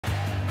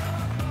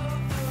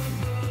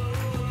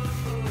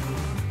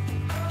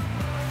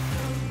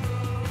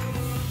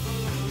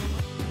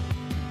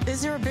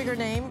Is there a bigger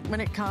name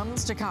when it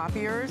comes to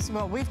copiers?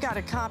 Well, we've got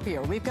a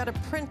copier, we've got a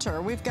printer,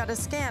 we've got a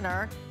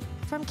scanner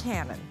from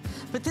Canon.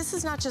 But this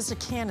is not just a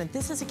Canon,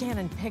 this is a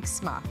Canon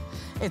PIXMA.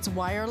 It's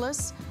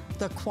wireless.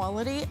 The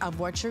quality of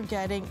what you're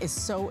getting is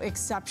so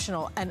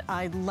exceptional, and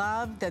I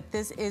love that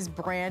this is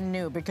brand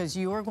new because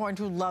you are going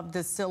to love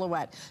this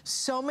silhouette.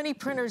 So many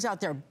printers out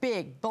there,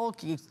 big,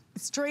 bulky,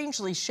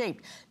 strangely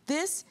shaped.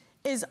 This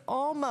is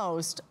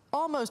almost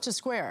a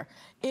square.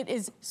 It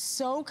is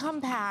so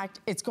compact,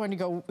 it's going to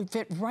go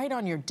fit right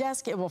on your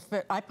desk. It will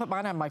fit, I put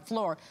mine on my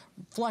floor,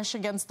 flush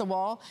against the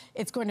wall.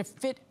 It's going to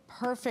fit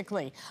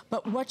perfectly.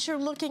 But what you're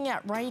looking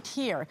at right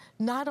here,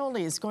 not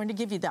only is going to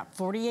give you that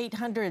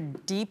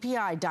 4,800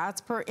 DPI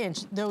dots per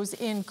inch, those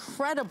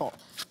incredible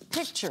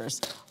pictures,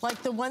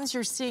 like the ones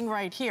you're seeing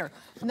right here.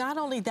 Not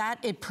only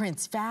that, it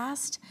prints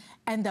fast,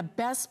 and the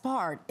best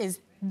part is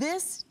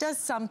this does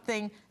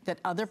something that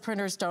other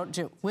printers don't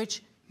do,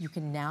 which you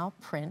can now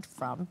print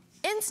from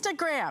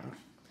Instagram.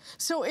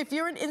 So if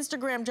you're an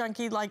Instagram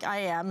junkie like I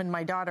am and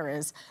my daughter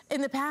is,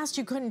 in the past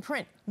you couldn't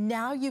print.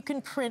 Now you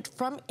can print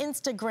from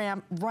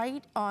Instagram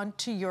right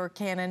onto your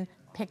Canon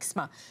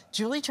PIXMA.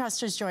 Julie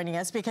Truster's joining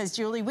us because,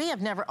 Julie, we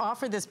have never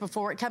offered this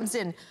before. It comes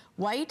in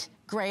white,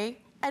 gray,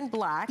 and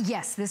black.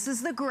 Yes, this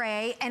is the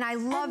gray, and I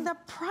love... And the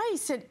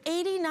price at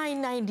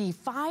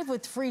 $89.95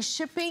 with free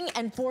shipping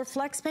and 4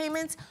 flex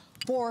payments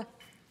for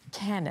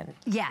Canon.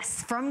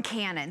 Yes, from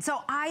Canon. So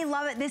I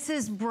love it. This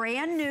is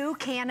brand new.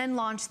 Canon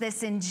launched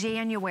this in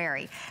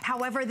January.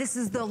 However, this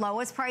is the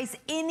lowest price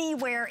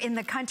anywhere in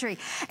the country.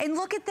 And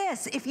look at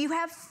this. If you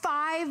have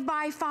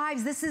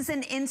 5x5s, this is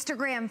an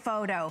Instagram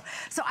photo.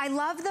 So I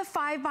love the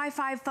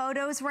 5x5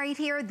 photos right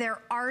here.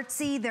 They're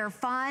artsy, they're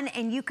fun,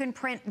 and you can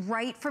print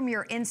right from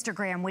your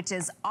Instagram, which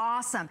is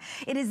awesome.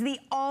 It is the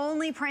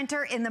only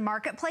printer in the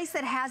marketplace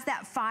that has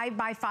that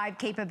 5x5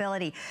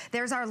 capability.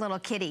 There's our little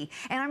kitty.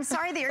 And I'm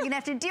sorry that you're gonna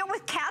have to deal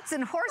with cats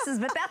and horses,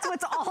 but that's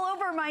what's all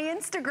over my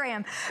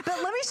Instagram.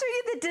 But let me show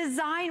you the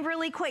design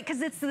really quick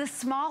because it's the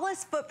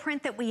smallest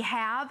footprint that we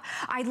have.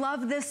 I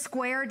love this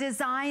square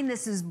design.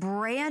 This is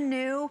brand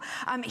new.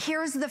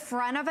 Here's the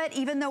front of it.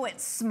 Even though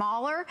it's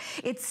smaller,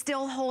 it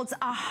still holds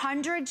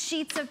 100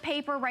 sheets of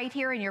paper right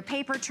here in your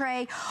paper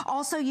tray.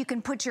 Also, you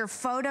can put your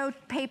photo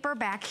paper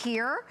back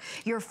here,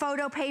 your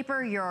photo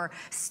paper, your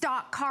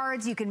stock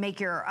cards. You can make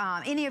your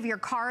any of your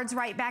cards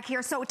right back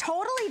here. So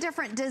totally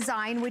different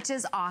design, which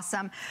is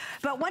awesome.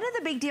 But one of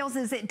the big deals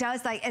is it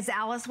does, like as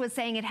Alice was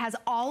saying, it has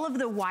all of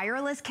the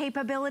wireless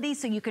capability,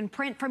 so you can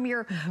print from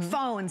your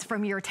phones,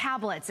 from your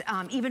tablets,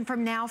 even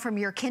from now from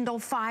your Kindle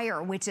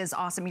Fire, which is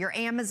awesome, your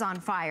Amazon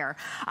Fire.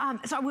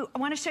 So I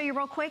want to show you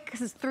real quick,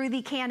 because through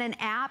the Canon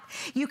app,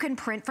 you can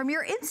print from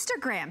your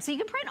Instagram. So you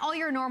can print all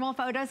your normal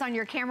photos on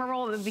your camera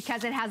roll,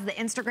 because it has the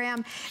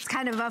Instagram. It's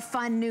kind of a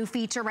fun new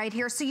feature right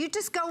here. So you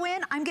just go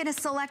in, I'm going to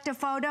select a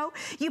photo.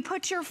 You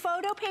put your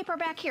photo paper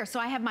back here. So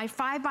I have my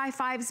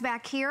 5x5s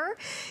back here.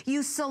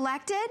 You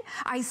select it.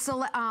 I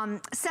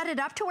set it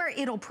up to where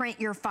it'll print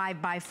your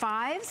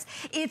 5x5s.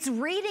 It's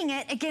reading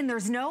it. Again,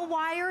 there's no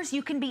wires.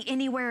 You can be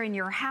anywhere in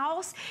your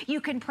house.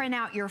 You can print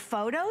out your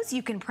photos.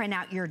 You can print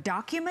out your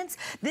documents.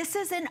 This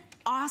is an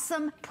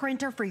awesome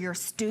printer for your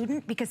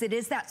student because it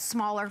is that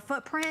smaller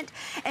footprint.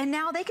 And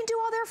now they can do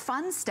all their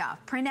fun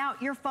stuff. Print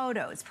out your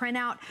photos. Print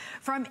out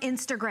from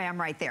Instagram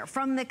right there,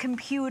 from the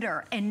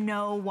computer, and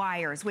no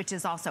wires, which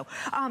is also.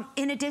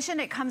 In addition,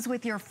 it comes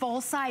with your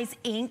full-size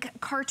ink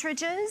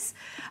cartridges.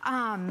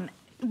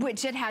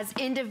 Which it has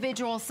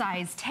individual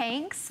size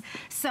tanks.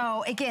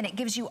 So again, it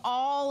gives you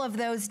all of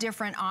those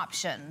different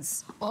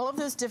options. All of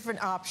those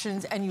different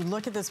options, and you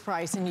look at this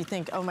price and you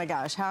think, oh my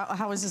gosh,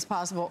 how is this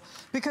possible?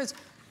 Because,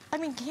 I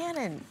mean,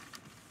 Canon,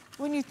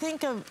 when you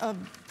think of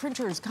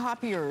printers,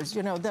 copiers,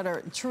 you know, that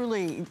are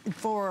truly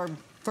for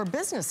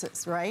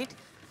businesses, right?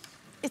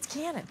 It's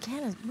Canon.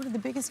 Canon's one of the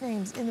biggest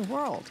names in the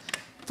world.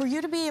 For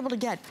you to be able to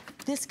get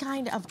this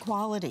kind of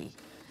quality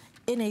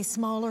in a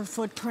smaller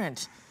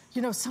footprint,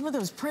 you know, some of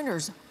those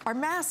printers are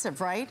massive,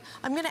 right?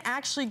 I'm gonna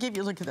actually give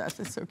you, look at that,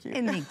 it's so cute.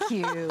 Isn't it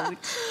cute?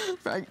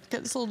 Right,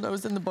 get his little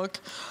nose in the book.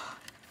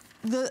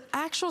 The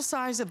actual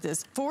size of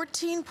this,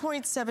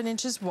 14.7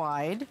 inches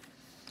wide.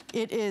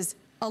 It is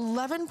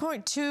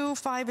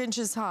 11.25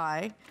 inches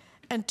high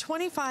and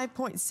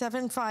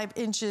 25.75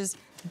 inches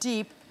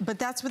deep, but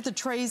that's with the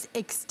trays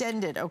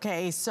extended,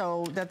 okay?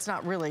 So that's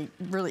not really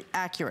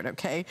accurate,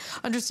 okay?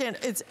 Understand,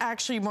 it's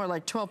actually more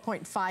like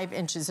 12.5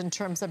 inches in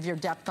terms of your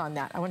depth on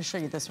that. I wanna show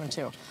you this one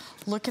too.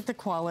 Look at the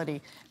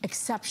quality,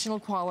 exceptional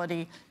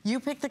quality.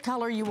 You pick the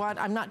color you want.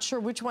 I'm not sure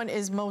which one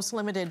is most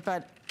limited,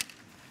 but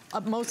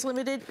most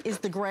limited is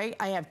the gray.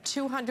 I have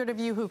 200 of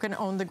you who can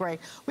own the gray.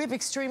 We have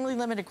extremely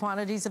limited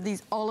quantities of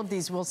these. All of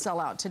these will sell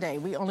out today.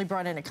 We only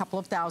brought in a couple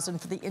of thousand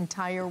for the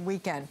entire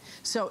weekend.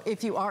 So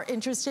if you are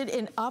interested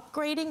in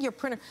upgrading your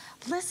printer,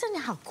 listen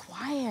how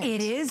quiet.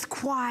 It is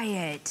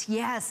quiet,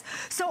 yes.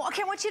 So,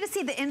 okay, I want you to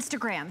see the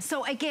Instagram.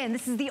 So again,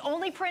 this is the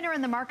only printer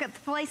in the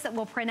marketplace that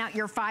will print out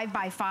your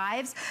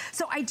 5x5s.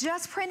 So I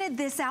just printed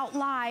this out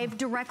live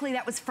directly.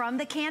 That was from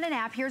the Canon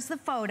app. Here's the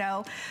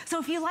photo. So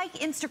if you like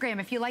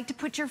Instagram, if you like to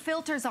put your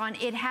filters on,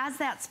 it has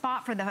that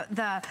spot for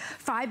the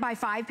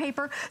 5x5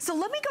 paper. So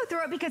let me go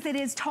through it because it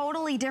is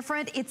totally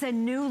different. It's a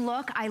new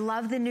look. I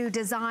love the new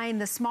design,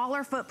 the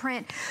smaller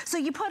footprint. So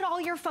you put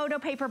all your photo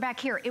paper back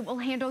here. It will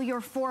handle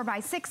your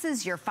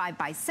 4x6s, your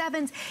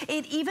 5x7s.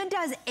 It even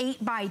does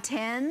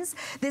 8x10s.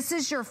 This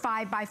is your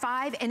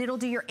 5x5, and it'll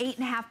do your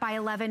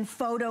 8.5x11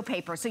 photo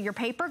paper. So your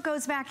paper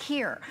goes back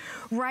here,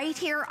 right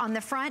here on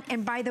the front.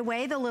 And by the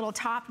way, the little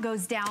top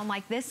goes down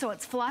like this, so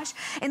it's flush.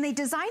 And they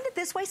designed it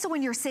this way so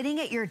when you're sitting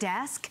at your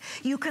desk,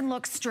 you can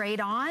look straight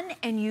on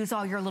and use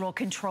all your little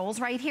controls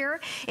right here.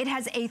 It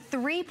has a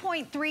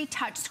 3.3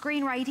 touch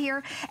screen right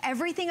here.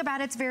 Everything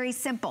about it's very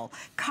simple.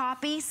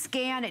 Copy,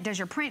 scan, it does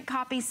your print,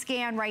 copy,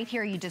 scan right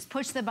here. You just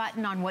push the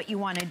button on what you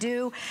want to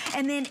do.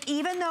 And then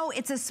even though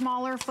it's a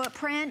smaller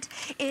footprint,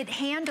 it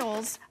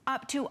handles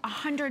up to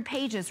 100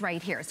 pages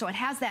right here. So it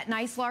has that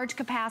nice large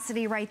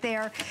capacity right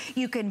there.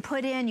 You can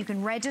put in, you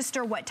can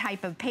register what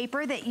type of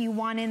paper that you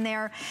want in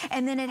there.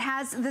 And then it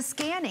has the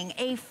scanning,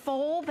 a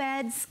full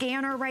bed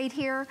scanner right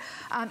here.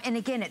 And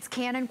again, it's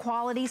Canon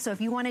quality. So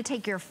if you want to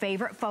take your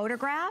favorite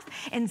photograph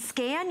and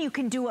scan, you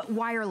can do it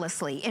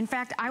wirelessly. In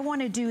fact, I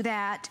want to do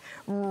that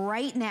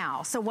right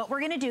now. So what we're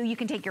going to do, you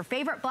can take your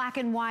favorite black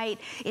and white.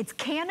 It's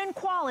Canon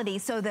quality,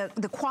 so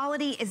the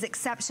quality is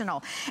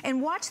exceptional.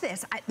 And watch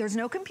this. There's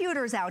no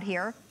computers out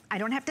here. I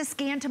don't have to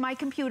scan to my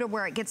computer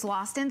where it gets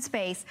lost in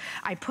space.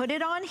 I put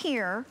it on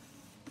here.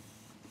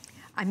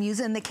 I'm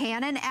using the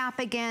Canon app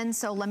again,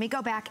 so let me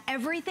go back.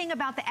 Everything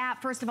about the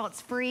app, first of all,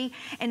 it's free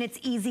and it's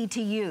easy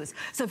to use.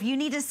 So if you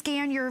need to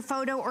scan your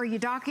photo or your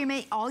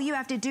document, all you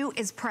have to do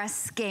is press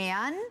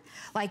scan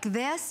like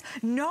this.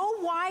 No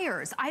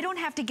wires. I don't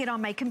have to get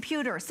on my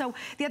computer. So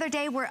the other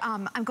day,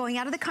 I'm going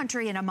out of the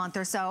country in a month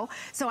or so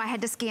I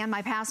had to scan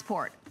my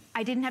passport.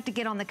 I didn't have to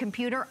get on the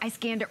computer. I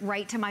scanned it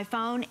right to my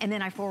phone, and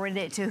then I forwarded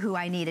it to who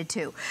I needed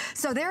to.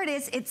 So there it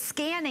is. It's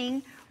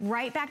scanning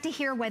right back to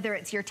here, whether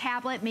it's your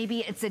tablet,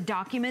 maybe it's a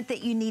document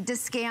that you need to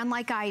scan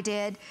like I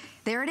did.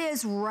 There it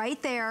is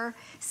right there.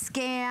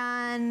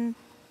 Scan.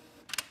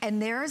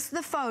 And there's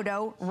the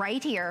photo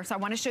right here. So I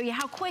want to show you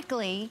how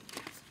quickly,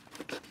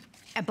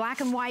 a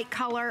black and white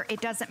color,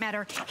 it doesn't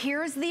matter.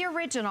 Here's the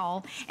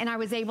original, and I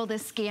was able to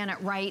scan it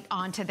right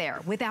onto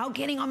there without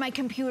getting on my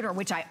computer,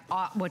 which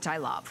I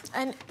love.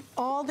 And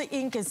all the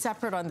ink is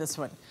separate on this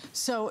one.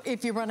 So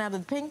if you run out of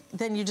the pink,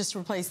 then you just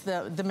replace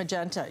the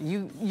magenta.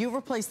 You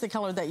replace the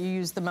color that you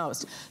use the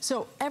most.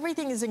 So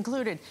everything is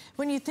included.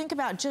 When you think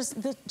about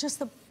just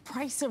the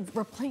price of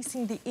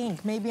replacing the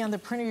ink, maybe on the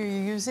printer you're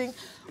using,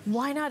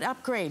 why not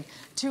upgrade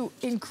to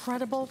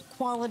incredible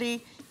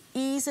quality,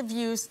 ease of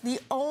use, the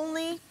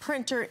only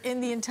printer in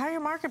the entire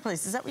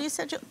marketplace. Is that what you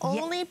said? Your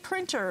only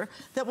printer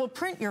that will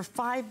print your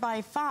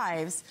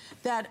 5x5s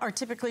that are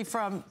typically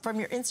from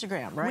your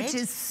Instagram, right? Which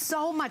is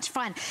so much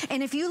fun.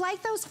 And if you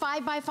like those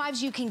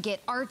 5x5s, you can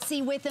get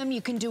artsy with them.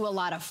 You can do a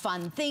lot of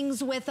fun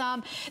things with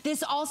them.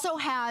 This also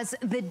has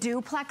the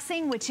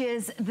duplexing, which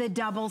is the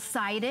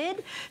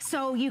double-sided.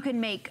 So you can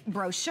make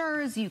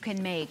brochures, you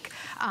can make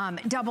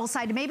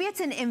double-sided. Maybe it's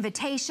an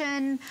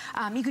invitation.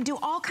 You can do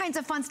all kinds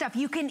of fun stuff.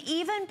 You can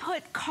even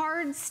put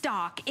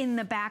cardstock in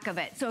the back of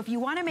it. So if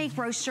you want to make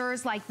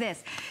brochures like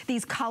this,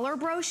 these color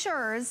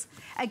brochures,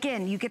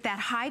 again, you get that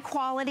high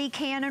quality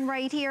Canon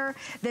right here,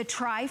 the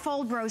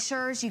tri-fold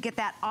brochures, you get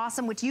that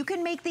awesome, which you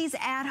can make these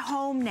at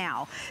home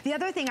now. The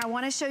other thing, I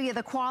want to show you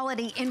the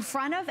quality. In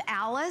front of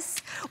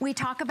Alice, we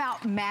talk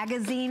about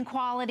magazine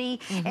quality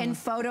and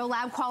photo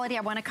lab quality.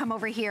 I want to come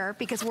over here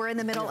because we're in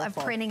the middle of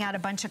printing out a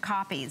bunch of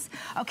copies.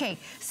 Okay,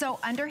 so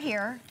under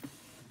here,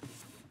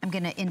 I'm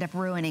gonna end up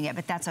ruining it,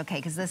 but that's okay,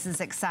 because this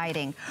is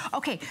exciting.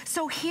 Okay,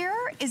 so here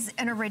is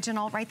an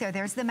original right there.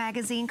 There's the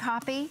magazine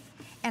copy.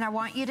 And I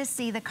want you to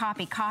see the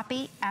copy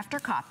after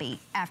copy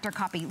after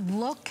copy.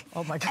 Look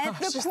at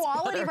the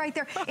quality right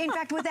there. In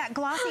fact, with that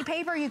glossy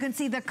paper, you can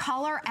see the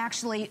color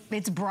actually,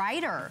 it's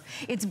brighter.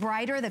 It's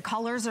brighter, the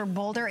colors are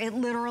bolder. It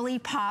literally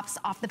pops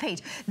off the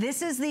page.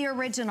 This is the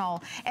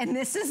original, and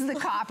this is the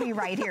copy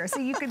right here. So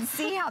you can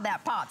see how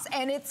that pops.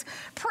 And it's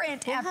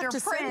print after print. We'll have to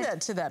send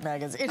that to that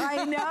magazine.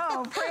 I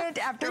know, print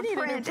after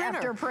print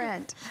after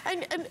print.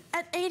 And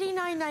at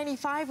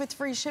 $89.95 with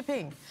free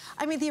shipping.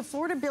 I mean, the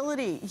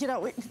affordability, you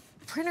know,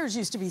 printers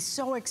used to be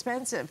so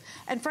expensive,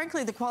 and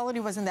frankly, the quality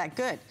wasn't that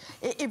good.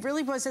 It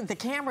really wasn't, the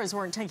cameras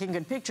weren't taking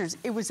good pictures.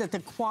 It was that the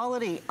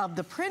quality of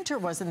the printer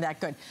wasn't that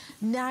good.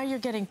 Now you're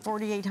getting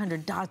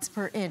 4,800 dots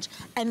per inch,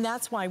 and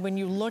that's why when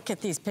you look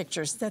at these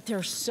pictures, that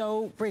they're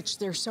so rich,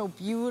 they're so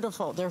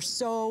beautiful, they're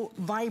so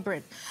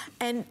vibrant,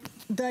 and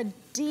the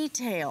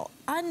detail,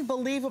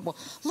 unbelievable.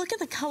 Look at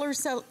the color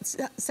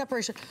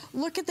separation.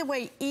 Look at the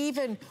way,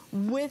 even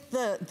with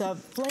the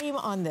flame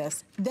on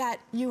this, that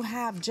you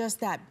have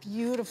just that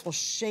beautiful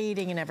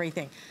shading and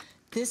everything.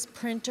 This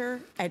printer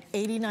at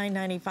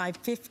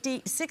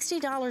 $89.95,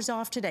 $60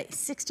 off today,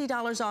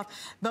 $60 off,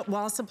 but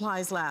while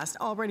supplies last.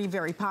 Already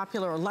very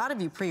popular. A lot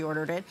of you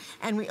pre-ordered it,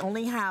 and we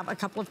only have a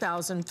couple of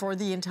thousand for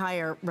the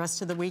entire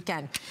rest of the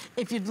weekend.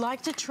 If you'd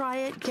like to try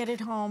it, get it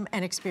home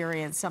and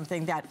experience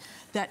something that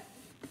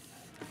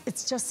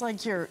it's just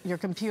like your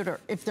computer.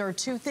 If there are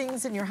two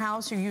things in your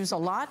house you use a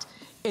lot,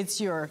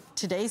 it's your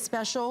today's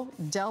special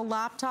Dell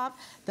laptop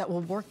that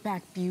will work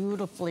back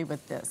beautifully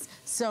with this.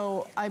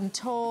 So I'm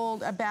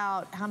told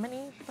about, how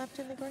many left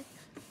in the gray?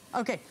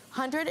 Okay,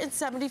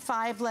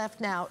 175 left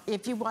now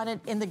if you want it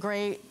in the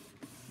gray.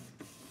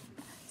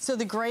 So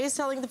the gray is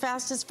selling the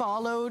fastest,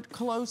 followed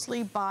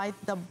closely by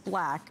the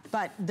black.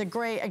 But the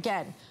gray,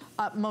 again,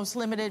 most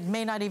limited,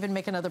 may not even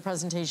make another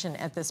presentation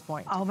at this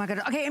point. Oh my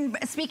goodness. Okay, and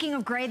speaking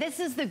of gray, this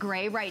is the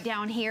gray right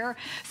down here.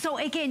 So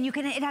again,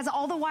 it has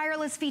all the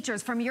wireless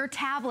features from your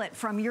tablet,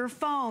 from your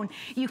phone.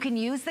 You can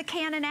use the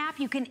Canon app.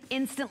 You can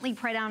instantly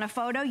print out a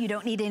photo. You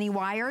don't need any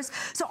wires.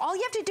 So all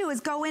you have to do is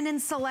go in and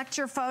select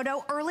your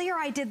photo. Earlier,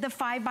 I did the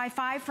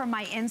 5x5 from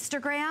my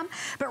Instagram,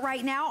 but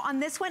right now on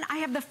this one, I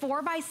have the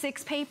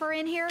 4x6 paper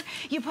in here.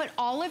 You put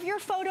all of your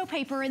photo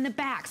paper in the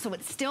back, so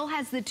it still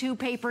has the 2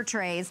 paper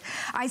trays.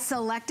 I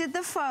selected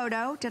the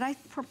photo. Did I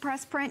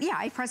press print? Yeah,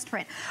 I pressed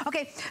print.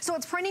 Okay, so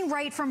it's printing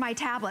right from my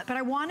tablet, but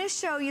I want to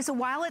show you, so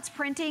while it's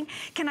printing,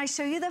 can I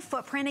show you the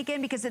footprint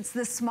again? Because it's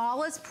the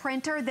smallest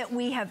printer that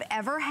we have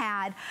ever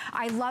had.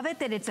 I love it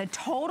that it's a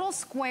total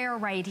square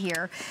right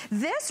here.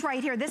 This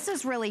right here, this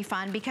is really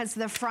fun because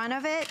the front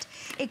of it,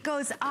 it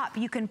goes up.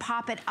 You can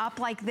pop it up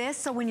like this,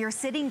 so when you're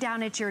sitting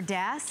down at your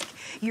desk,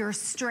 you're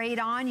straight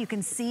on. You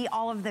can see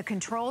all of the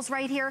controls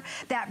right here.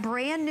 That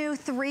brand new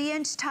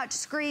 3-inch touch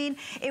screen,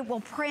 it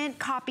will print,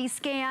 copy,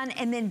 scan,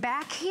 and then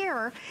back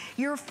here,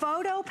 your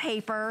photo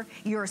paper,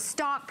 your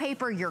stock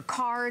paper, your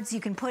cards, you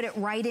can put it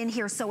right in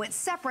here so it's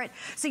separate,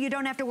 so you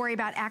don't have to worry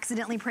about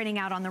accidentally printing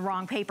out on the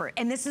wrong paper.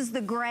 And this is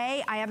the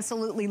gray. I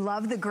absolutely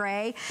love the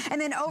gray. And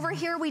then over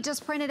here, we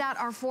just printed out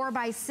our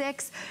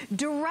 4x6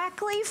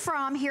 directly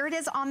from, here it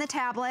is on the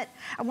tablet.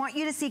 I want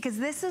you to see, because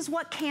this is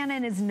what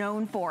Canon is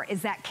known for,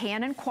 is that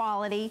Canon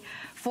quality.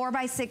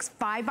 4x6,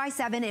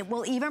 5x7. It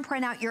will even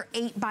print out your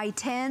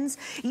 8x10s.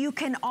 You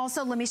can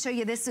also, let me show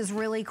you, this is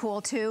really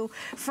cool too.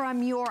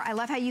 From your, I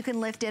love how you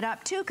can lift it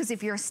up too, because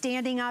if you're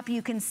standing up,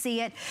 you can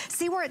see it.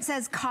 See where it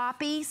says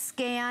copy,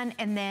 scan,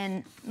 and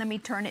then, let me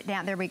turn it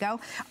down, there we go.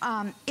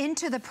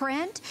 Into the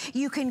print,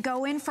 you can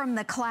go in from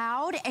the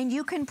cloud and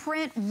you can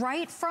print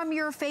right from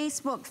your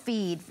Facebook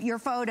feed, your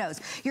photos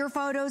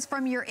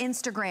from your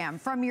Instagram,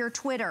 from your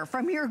Twitter,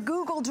 from your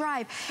Google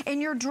Drive,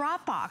 and your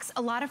Dropbox.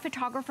 A lot of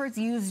photographers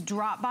use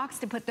Dropbox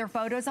to put their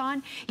photos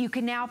on. You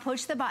can now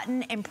push the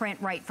button and print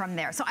right from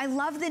there. So I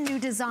love the new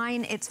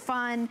design. It's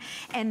fun.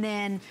 And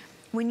then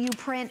when you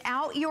print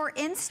out your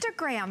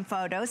Instagram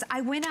photos,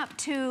 I went up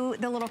to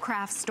the little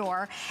craft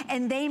store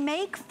and they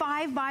make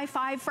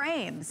 5x5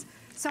 frames.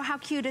 So how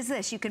cute is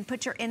this? You can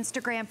put your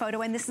Instagram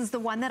photo in. This is the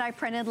one that I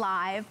printed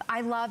live.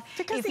 I love,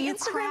 because the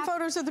Instagram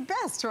photos are the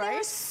best, right?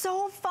 They're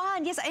so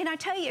fun. Yes, and I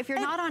tell you, if you're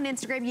not on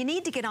Instagram, you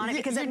need to get on it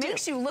because it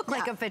makes you look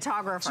like a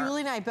photographer.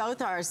 Julie and I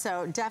both are,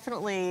 so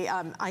definitely,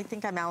 I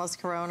think I'm Alice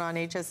Carone on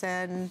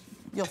HSN.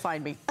 You'll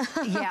find me.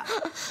 Yeah.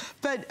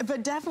 But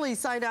definitely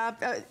sign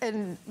up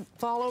and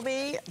follow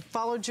me,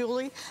 follow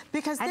Julie,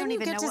 because then you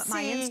get to see. I don't even know what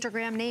my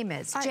Instagram name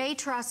is. Jay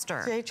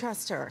Truster. Jay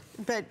Truster.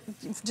 But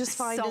just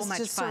find us,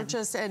 just search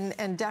us,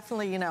 and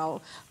definitely, you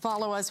know,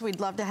 follow us. We'd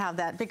love to have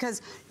that,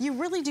 because you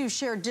really do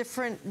share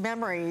different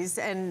memories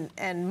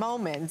and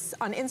moments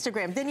on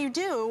Instagram than you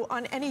do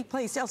on any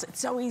place else. It's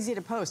so easy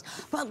to post.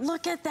 But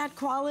look at that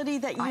quality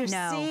that you're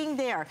seeing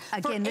there.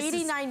 Again, for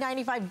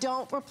 $89.95,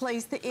 don't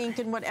replace the ink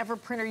in whatever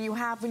printer you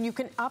have when you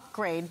can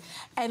upgrade.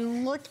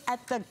 And look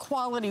at the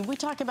quality. We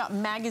talk about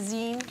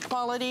magazine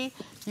quality.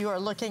 You are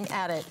looking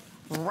at it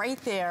right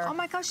there. Oh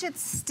my gosh, it's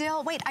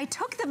still, wait, I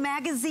took the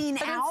magazine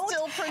out. It's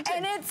still printed.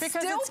 And it's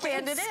because still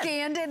scanned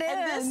it in.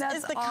 And this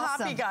is the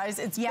copy, guys.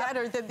 It's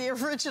better than the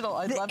original.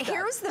 I love that.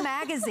 Here's the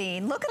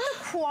magazine. Look at the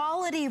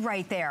quality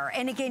right there.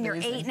 And again, you're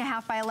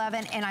 8.5 by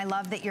 11, and I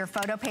love that your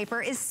photo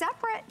paper is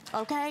separate.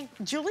 Okay,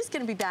 Julie's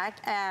gonna be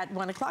back at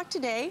 1 o'clock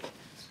today.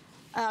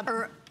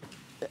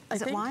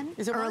 Is it 1?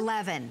 Is it or 1?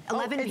 11?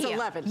 11 p.m. It's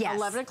 11. Yes.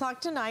 11 o'clock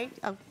tonight.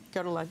 Oh,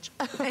 go to lunch.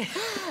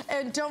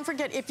 And don't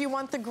forget, if you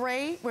want the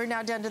gray, we're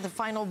now down to the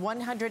final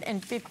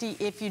 150.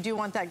 If you do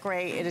want that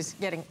gray, it is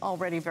getting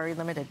already very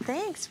limited.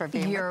 Thanks for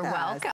being with us. You're welcome.